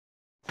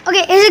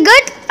Okay, is it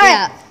good?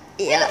 Yeah.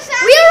 Yeah.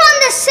 We are on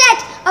the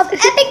set of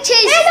Epic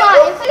Chase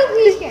 5.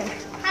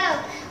 Hello.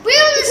 We're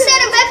on the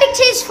set of Epic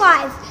Chase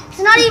 5.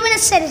 It's not even a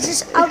set, it's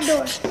just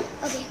outdoors.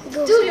 Okay,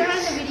 go. Dude, you're on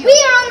the video. We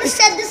are on the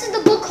set. This is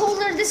the book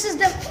holder. This is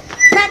that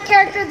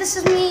character. This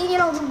is me, you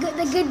know,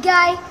 the good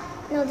guy.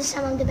 No, this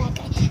time I'm the bad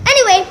guy.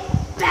 Anyway,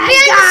 behind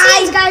the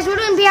scenes, guys. We're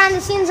doing behind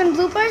the scenes and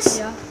bloopers.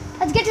 Yeah.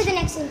 Let's get to the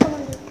next scene. Come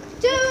on, dude.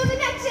 To the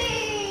next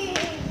scene.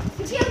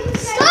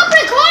 Stop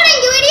recording,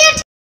 you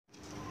idiot!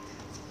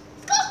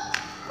 Go!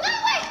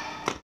 Wait!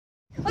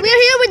 We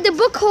are here with the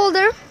book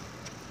holder.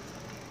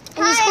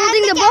 And he's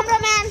holding the book.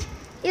 Cameraman.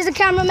 He's the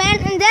cameraman.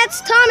 And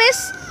that's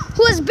Thomas,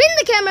 who has been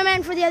the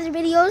cameraman for the other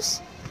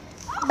videos.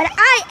 But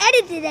I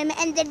edited them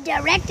and then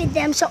directed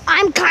them, so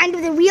I'm kind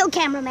of the real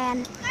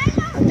cameraman.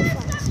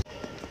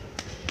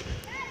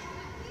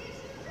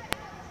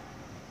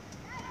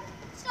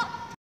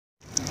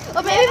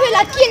 Or maybe we're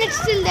lucky and it's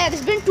still there.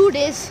 It's been 2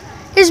 days.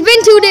 It's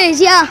been 2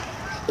 days, yeah.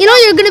 You know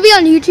you're going to be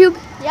on YouTube.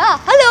 Yeah.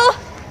 Hello.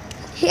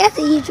 He has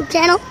a YouTube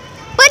channel.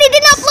 But he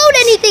didn't upload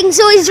anything,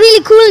 so he's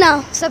really cool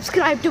now.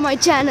 Subscribe to my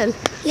channel.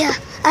 Yeah.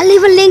 I'll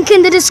leave a link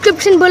in the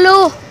description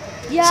below.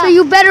 Yeah. So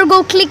you better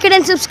go click it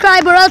and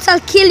subscribe or else I'll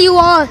kill you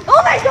all.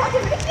 Oh my God,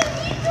 you're making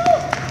me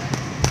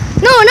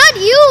too. No, not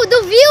you,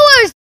 the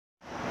viewers.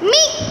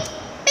 Me.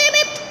 Beep,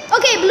 beep.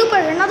 Okay,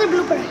 blooper, another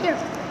blooper. Here.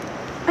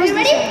 Are you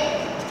ready?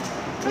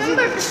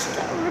 Remember to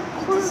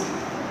record.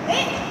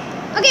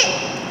 Okay,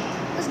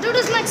 let's do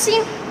this next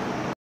scene.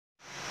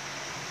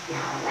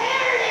 Now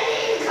where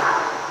did he go?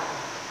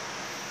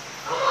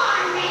 Come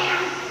on, man.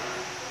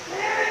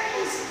 Where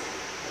is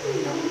he?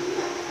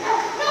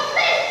 No,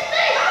 please.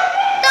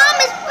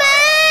 Thomas,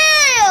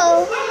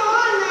 fail. Come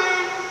on,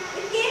 man.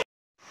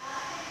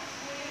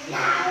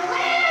 Now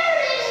where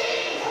did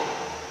he go?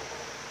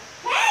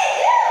 Hey,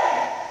 you!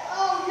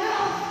 Oh no,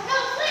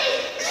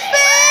 please.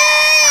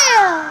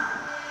 Fail.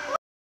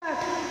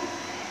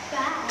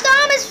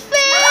 Thomas,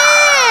 fail.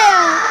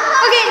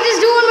 Okay, just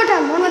do one more time.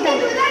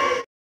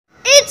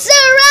 It's a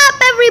wrap,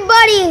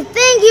 everybody.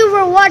 Thank you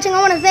for watching. I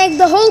want to thank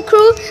the whole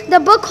crew, the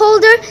book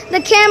holder,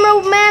 the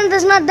cameraman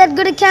that's not that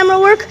good at camera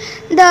work,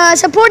 the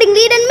supporting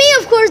lead, and me,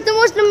 of course, the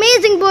most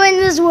amazing boy in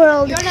this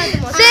world. You're not the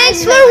most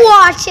Thanks for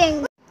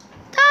watching.